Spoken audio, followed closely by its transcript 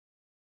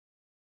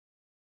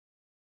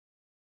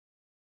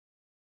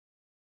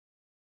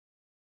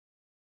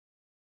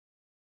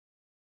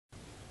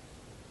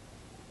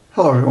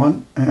Hello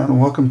everyone,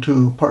 and welcome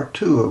to part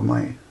 2 of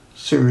my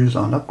series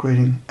on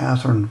upgrading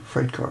Athearn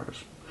freight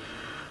cars.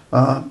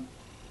 The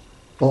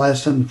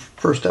last and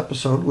first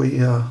episode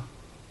we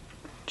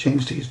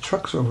changed these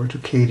trucks over to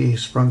Kadee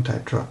sprung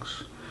type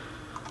trucks.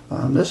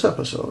 In this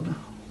episode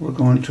we're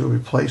going to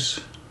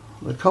replace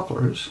the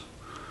couplers,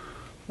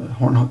 the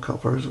horn hook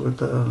couplers,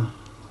 with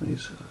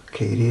these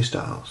Kadee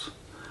styles.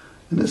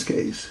 In this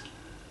case,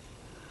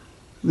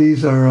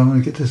 these are, I'm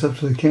going to get this up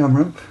to the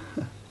camera.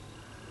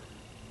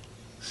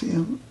 See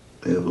them?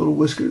 They have little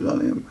whiskers on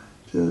them.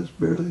 Just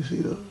barely see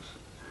those.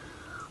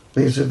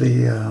 These are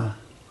the,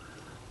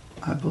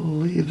 I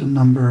believe the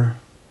number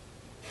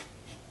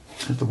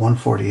is the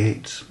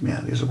 148s. Yeah,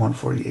 these are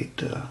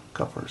 148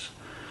 couplers.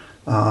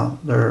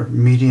 They're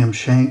medium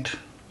shanked,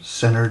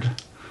 centered,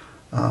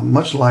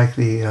 much like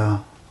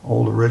the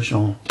old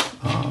original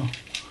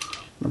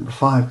number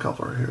 5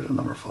 coupler. Here's a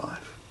number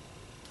 5.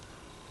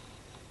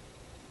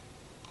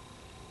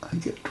 I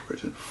get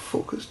towards it,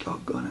 focus,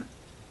 doggone it.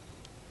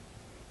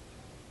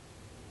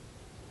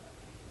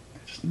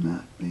 It's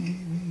not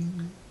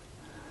behaving.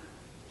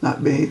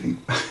 Not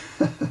behaving.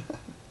 Yeah,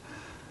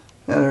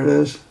 there it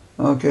is.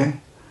 Okay.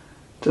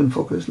 It's in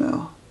focus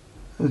now.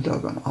 It's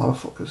doggone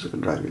autofocus. It's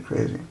going to drive you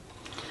crazy.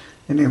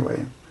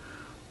 Anyway,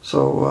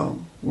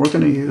 so we're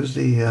going to use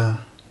the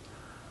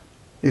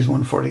these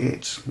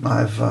 148s.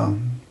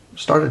 I've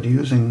started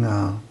using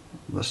the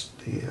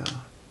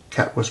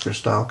cat whisker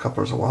style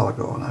couplers a while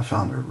ago, and I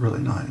found they're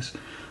really nice.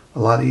 A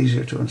lot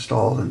easier to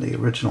install than the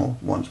original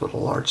ones with a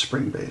large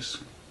spring base.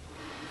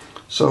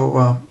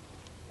 So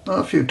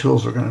a few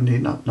tools we're going to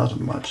need,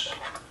 nothing much.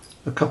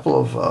 A couple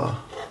of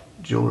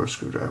jeweler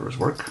screwdrivers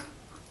work,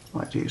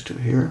 like these two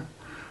here.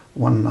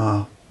 One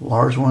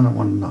large one and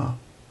one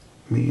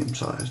medium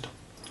sized.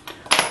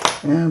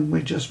 And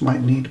we just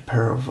might need a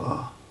pair of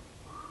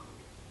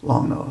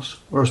long nose.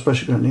 We're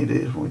especially going to need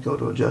these when we go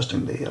to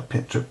adjusting the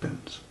trip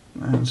pins.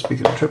 And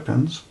speaking of trip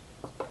pins,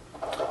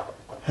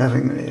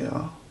 having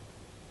a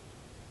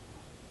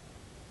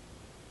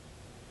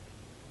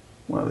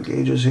one of the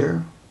gauges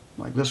here,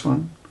 like this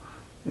one,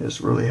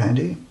 is really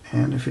handy.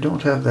 And if you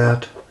don't have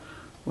that,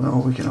 well,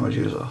 we can always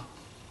use a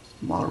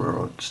model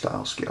railroad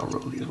style scale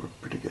rule. These work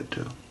pretty good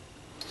too.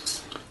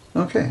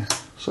 Okay,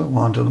 so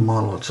on to the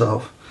model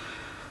itself.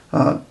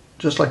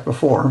 Just like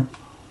before,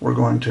 we're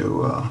going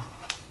to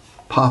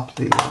pop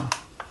the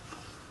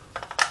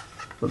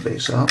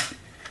base out.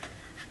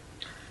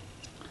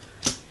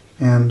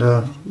 And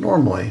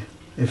normally,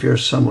 if you're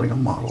assembling a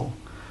model,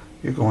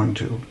 you're going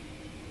to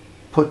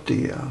put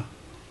the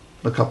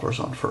couplers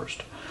on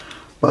first.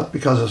 But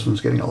because this one's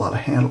getting a lot of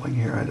handling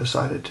here, I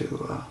decided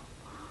to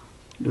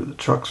do the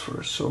trucks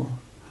first. So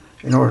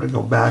in order to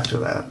go back to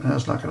that, and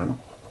that's not going to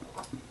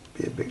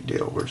be a big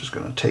deal. We're just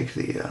going to take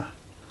the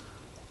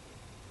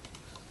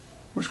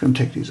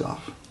these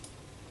off.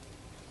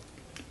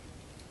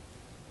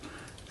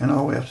 And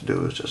all we have to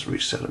do is just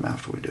reset them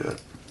after we do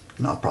it.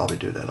 And I'll probably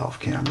do that off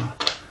camera,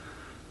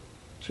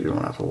 so you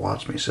don't have to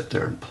watch me sit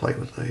there and play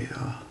with the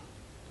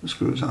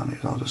screws on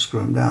these. I'll just screw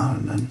them down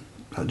and then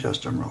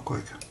adjust them real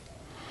quick.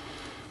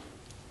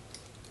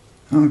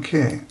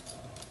 Okay.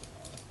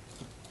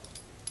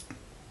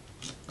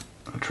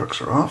 The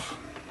trucks are off,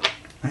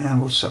 and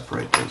we'll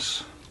separate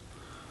this.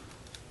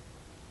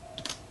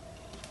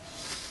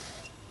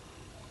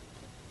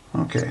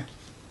 Okay.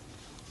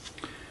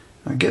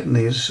 Now getting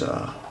these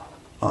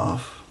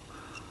off,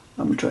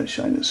 I'm going to try to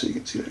shine this so you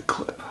can see that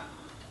clip.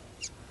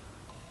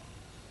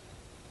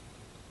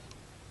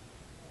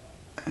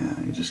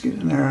 And you just get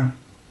in there,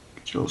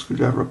 get your little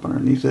screwdriver up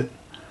underneath it,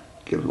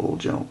 give it a little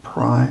gentle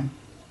pry,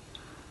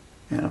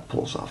 and it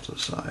pulls off to the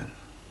side.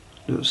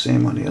 Do the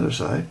same on the other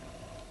side.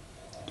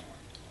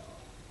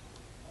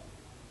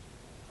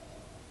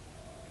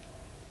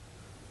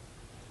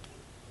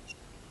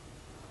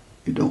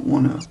 You don't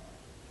want to...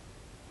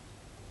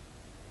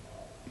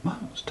 Wow,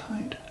 it's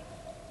tight.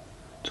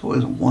 It's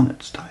always one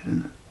that's tight,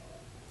 isn't it?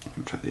 Let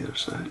me try the other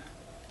side.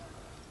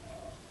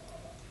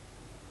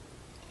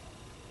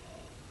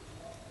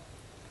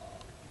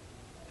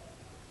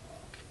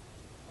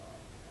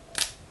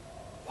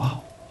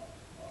 Wow.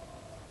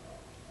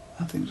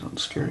 That thing's on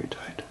scary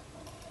tight.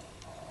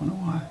 I wonder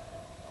why.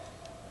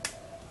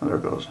 Oh, there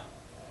it goes.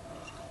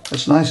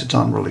 It's nice it's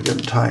on really good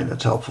and tight.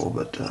 That's helpful,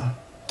 but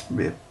it'll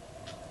be a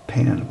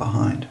pain in the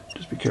behind.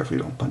 Just be careful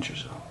you don't punch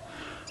yourself.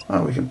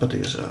 Well, we can put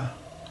these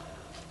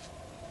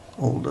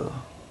old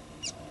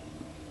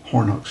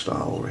horn hook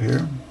style over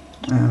here,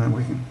 and then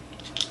we can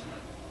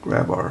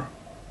grab our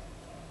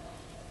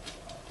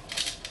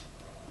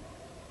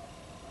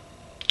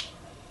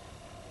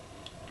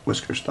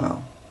whisker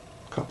style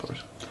couplers.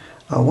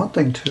 One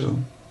thing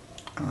too,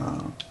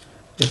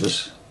 if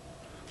this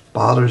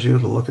bothers you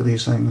to look at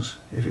these things,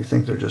 if you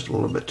think they're just a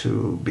little bit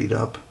too beat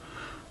up,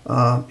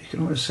 you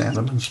can always sand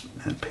them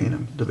and paint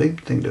them. The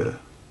big thing to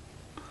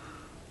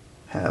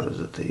have is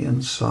that the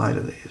inside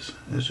of these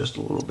is just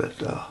a little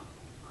bit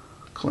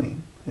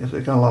clean. If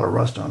they've got a lot of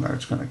rust on there,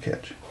 it's going to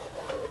catch.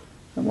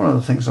 And one of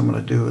the things I'm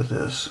going to do with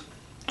this,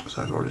 because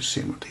I've already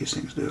seen what these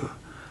things do,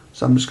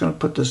 So I'm just going to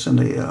put this in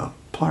the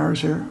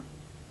pliers here,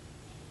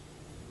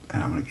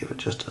 and I'm going to give it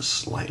just a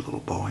slight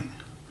little bowing.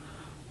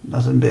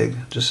 Nothing big,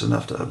 just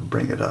enough to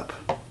bring it up.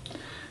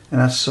 And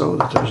that's so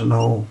that there's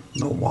no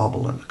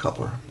wobble in the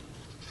coupler.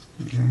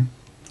 Okay.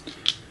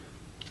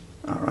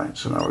 Alright,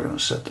 so now we're going to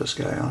set this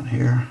guy on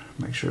here.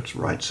 Make sure it's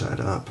right side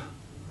up.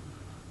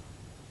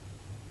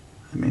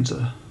 That means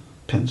the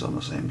pin's on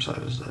the same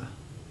side as the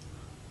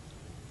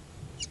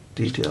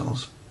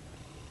details.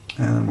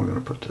 And then we're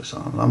going to put this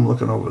on. I'm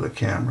looking over the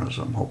camera,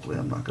 so hopefully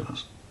I'm not going to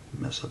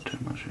mess up too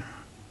much here.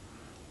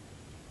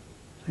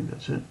 I think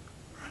that's it.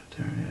 Right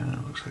there, yeah,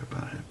 that looks like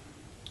about it.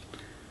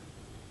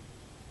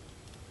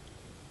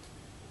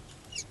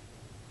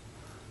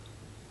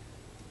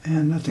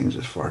 And that thing's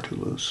just far too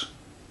loose.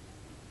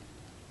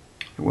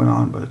 It went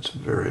on, but it's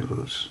very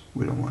loose.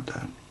 We don't want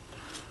that.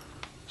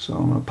 So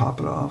I'm going to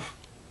pop it off.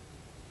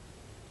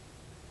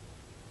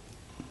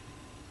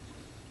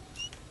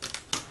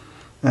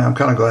 And I'm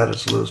kind of glad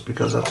it's loose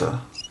because that's a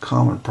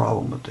common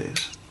problem with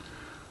these.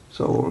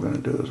 So what we're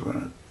going to do is we're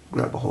going to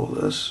grab a hold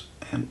of this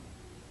and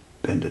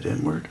bend it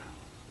inward.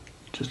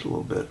 Just a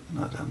little bit,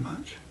 not that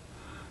much.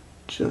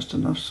 Just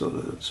enough so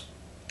that it's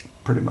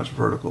pretty much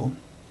vertical.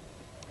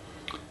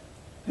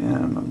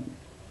 And I'm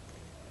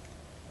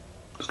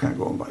just kind of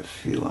going by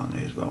feel on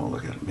these, but I'll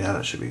look at them. Yeah,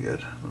 that should be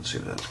good. Let's see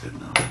if that's good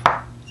now.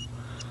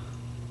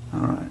 All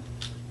right.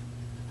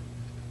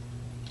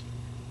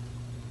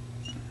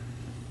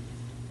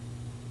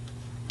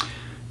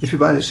 If you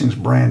buy these things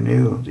brand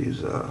new,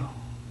 these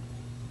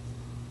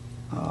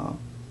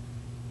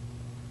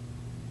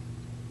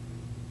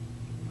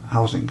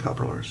housing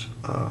couplers,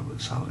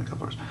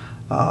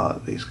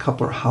 these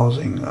coupler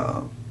housing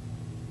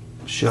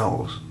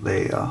shelves,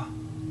 they are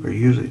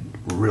usually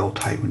real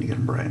tight when you get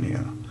them brand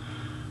new.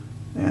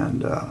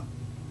 And oh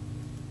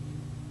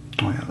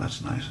yeah,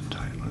 that's nice and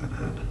tight. Look at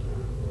that.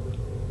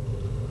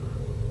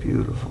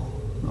 Beautiful.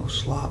 No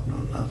slop, no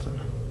nothing.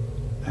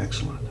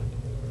 Excellent.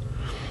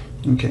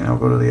 Okay, now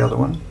we'll go to the other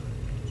one.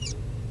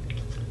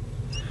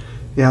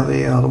 Yeah,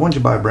 the ones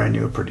you buy brand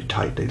new are pretty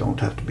tight. They don't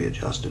have to be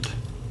adjusted.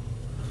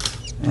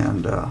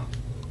 And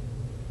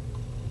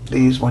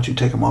these, once you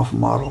take them off a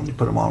model and you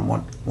put them on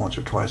once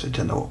or twice, they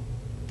tend to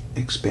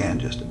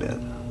expand just a bit.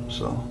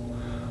 So,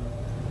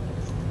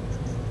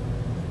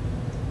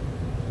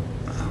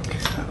 okay,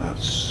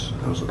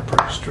 those look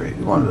pretty straight.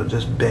 You want to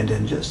just bend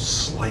in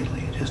just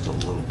slightly, just a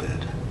little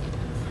bit.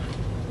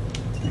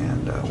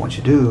 And once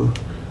you do,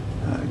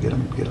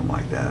 get them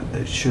like that,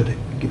 it should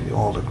give you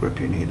all the grip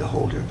you need to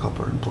hold your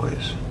coupler in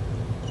place.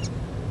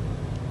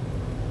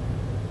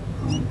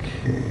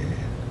 Okay,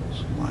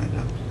 it's lined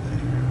up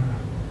there.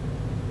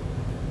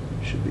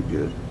 Should be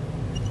good.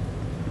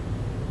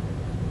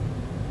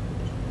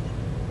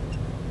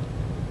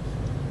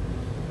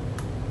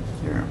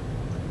 Here.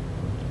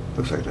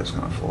 Looks like that's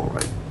going to fall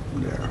right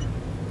there.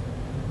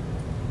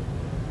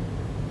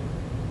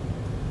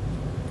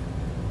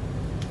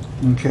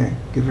 Okay,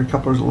 give your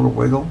couplers a little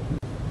wiggle.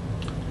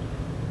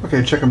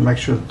 Okay, check them, make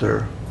sure that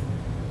they're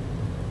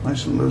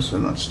nice and loose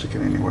and not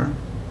sticking anywhere.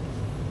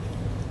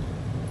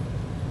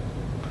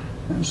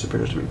 And this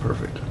appears to be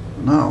perfect.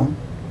 Now,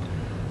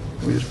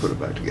 we just put it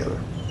back together.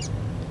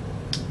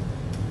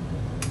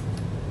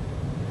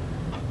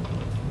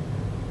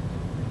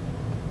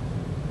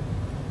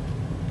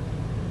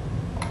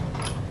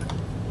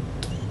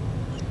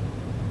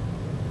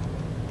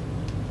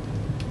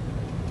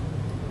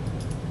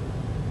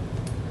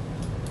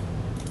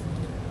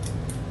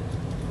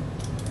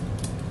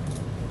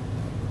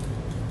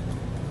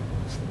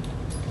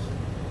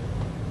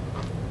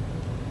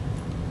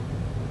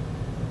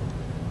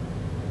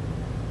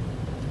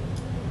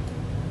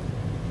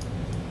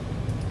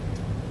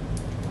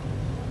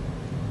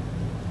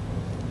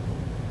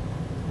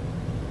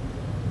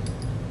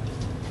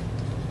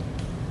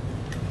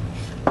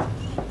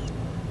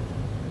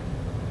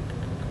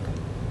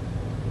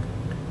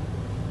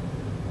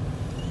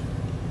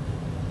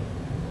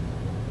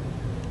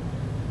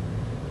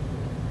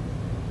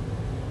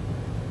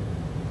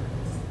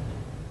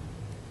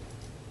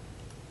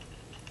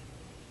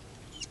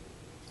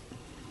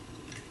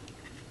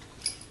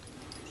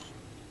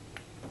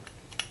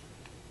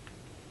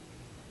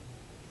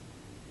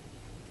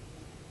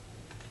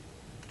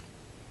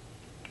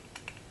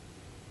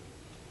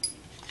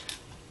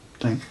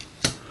 I think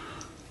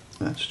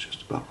that's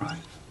just about right.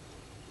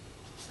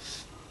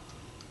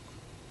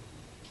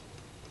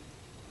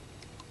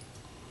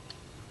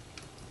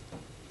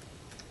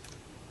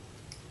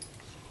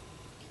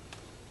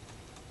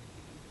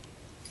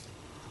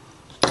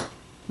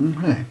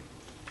 Okay,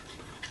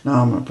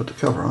 now I'm going to put the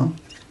cover on,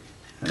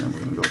 and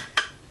we're going to go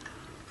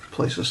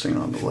place this thing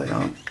on the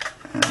layout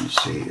and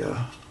see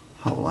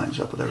how it lines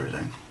up with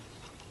everything.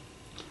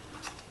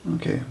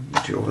 Okay,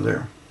 get you over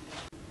there.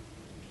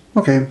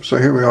 Okay, so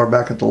here we are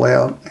back at the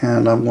layout,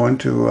 and I'm going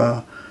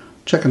to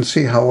check and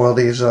see how well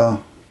these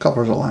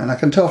couplers align. I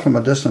can tell from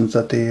a distance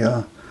that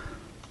the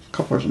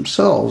couplers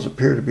themselves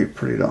appear to be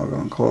pretty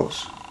doggone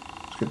close.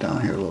 Let's get down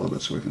here a little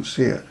bit so we can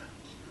see it.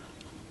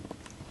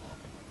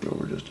 Go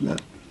over just a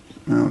bit.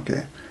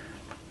 Okay,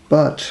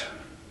 But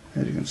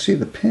as you can see,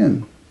 the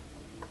pin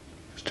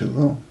is too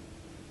low.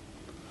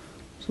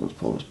 So let's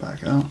pull this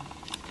back out.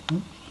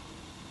 Oops.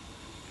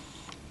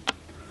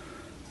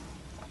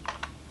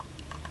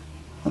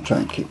 I'll try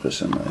and keep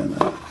this in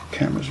the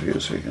camera's view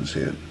so you can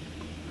see it.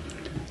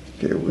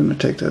 Okay, we're going to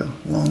take the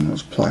long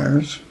nose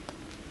pliers.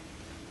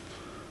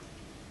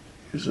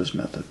 Use this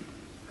method.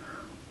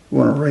 We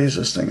want to raise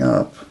this thing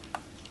up.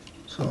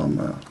 So I'm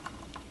going to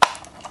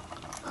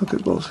hook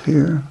it both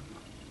here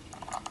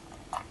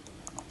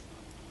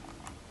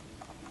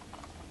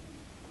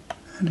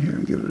and here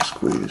and give it a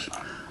squeeze.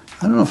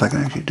 I don't know if I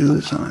can actually do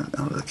this out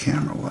of the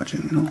camera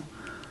watching, you know.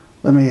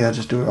 Let me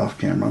just do it off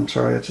camera. I'm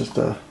sorry, it's just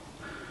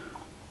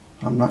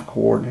I'm not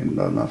coordinated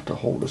enough to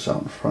hold this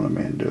out in front of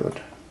me and do it.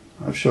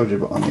 I've showed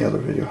you on the other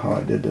video how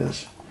I did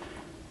this.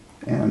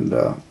 And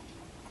all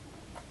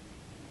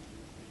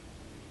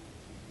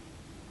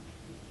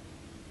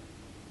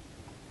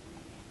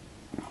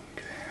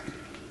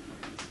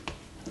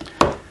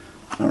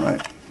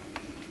right.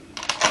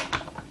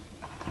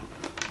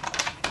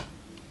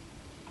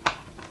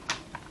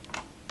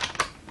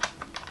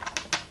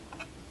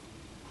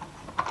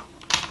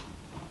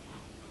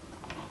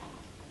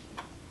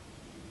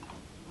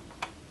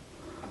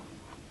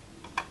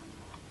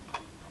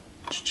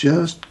 It's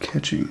just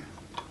catching.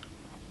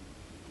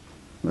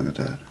 Look at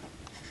that.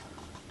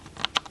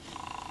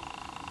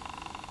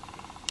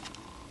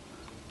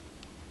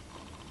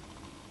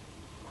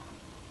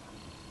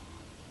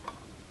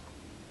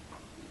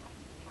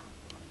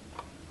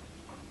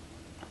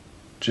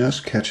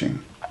 Just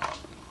catching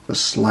the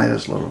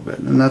slightest little bit,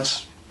 and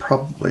that's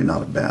probably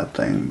not a bad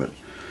thing, but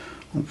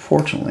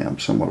unfortunately I'm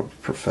somewhat of a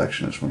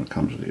perfectionist when it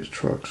comes to these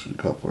trucks and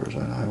couplers.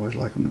 I always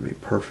like them to be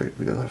perfect,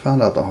 because I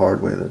found out the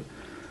hard way that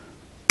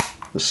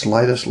the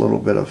slightest little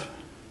bit of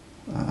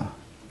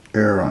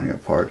error on your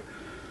part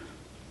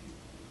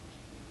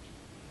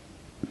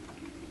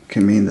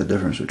can mean the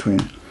difference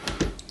between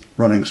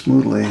running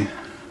smoothly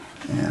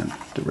and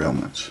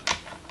derailments.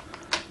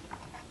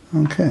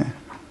 Okay.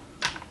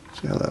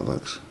 See how that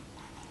looks.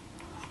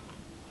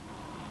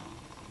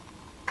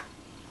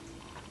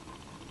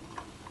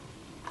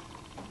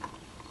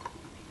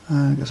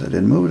 I guess I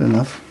didn't move it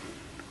enough.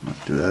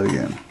 Let's do that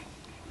again.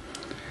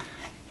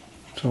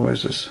 It's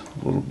always this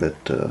little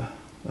bit of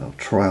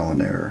trial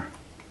and error.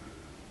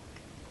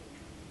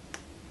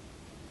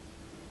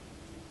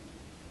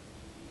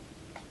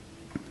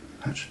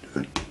 That should do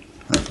it.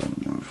 That's on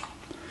the move.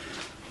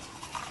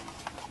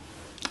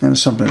 And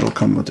it's something that will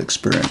come with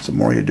experience. The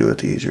more you do it,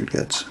 the easier it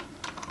gets.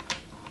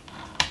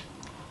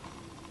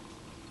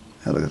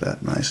 Now look at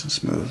that, nice and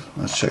smooth.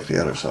 Let's check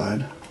the other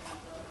side.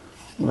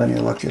 With any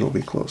luck, it'll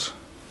be close.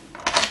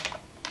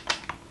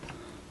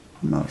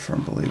 I'm not a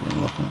firm believer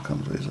in luck when it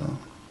comes to these though.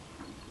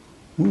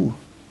 Ooh.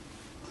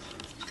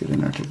 Let's get in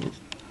there, take a look.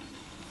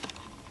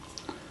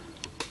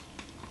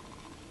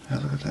 Yeah,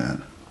 look at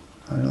that.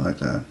 How do you like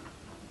that?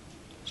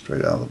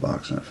 Straight out of the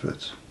box and it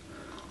fits.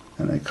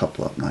 And they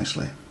couple up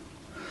nicely.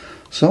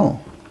 So,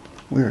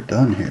 we're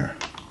done here.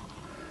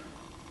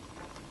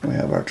 We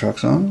have our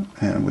trucks on,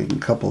 and we can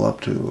couple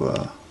up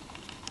to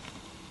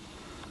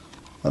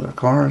other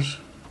cars,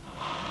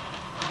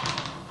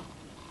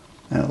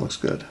 and it looks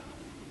good.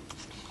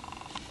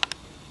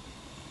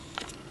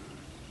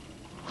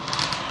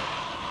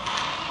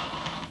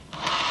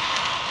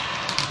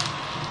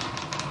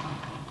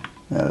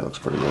 Yeah, it looks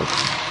pretty good.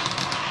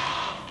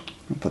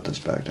 I'll put this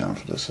back down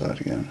for this side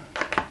again.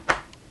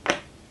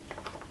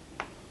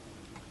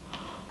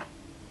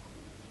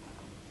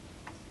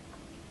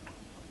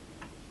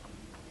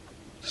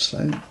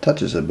 It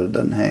touches it, but it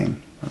doesn't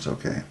hang. That's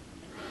okay.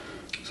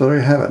 So there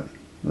you have it.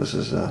 This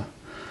is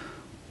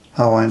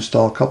how I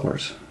install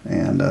couplers.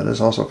 And this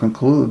also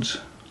concludes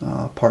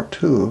part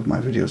 2 of my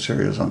video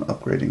series on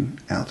upgrading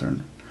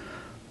Athearn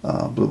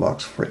Blue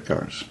Box freight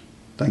cars.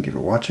 Thank you for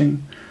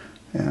watching,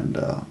 and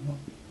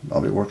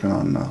I'll be working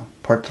on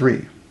part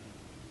 3.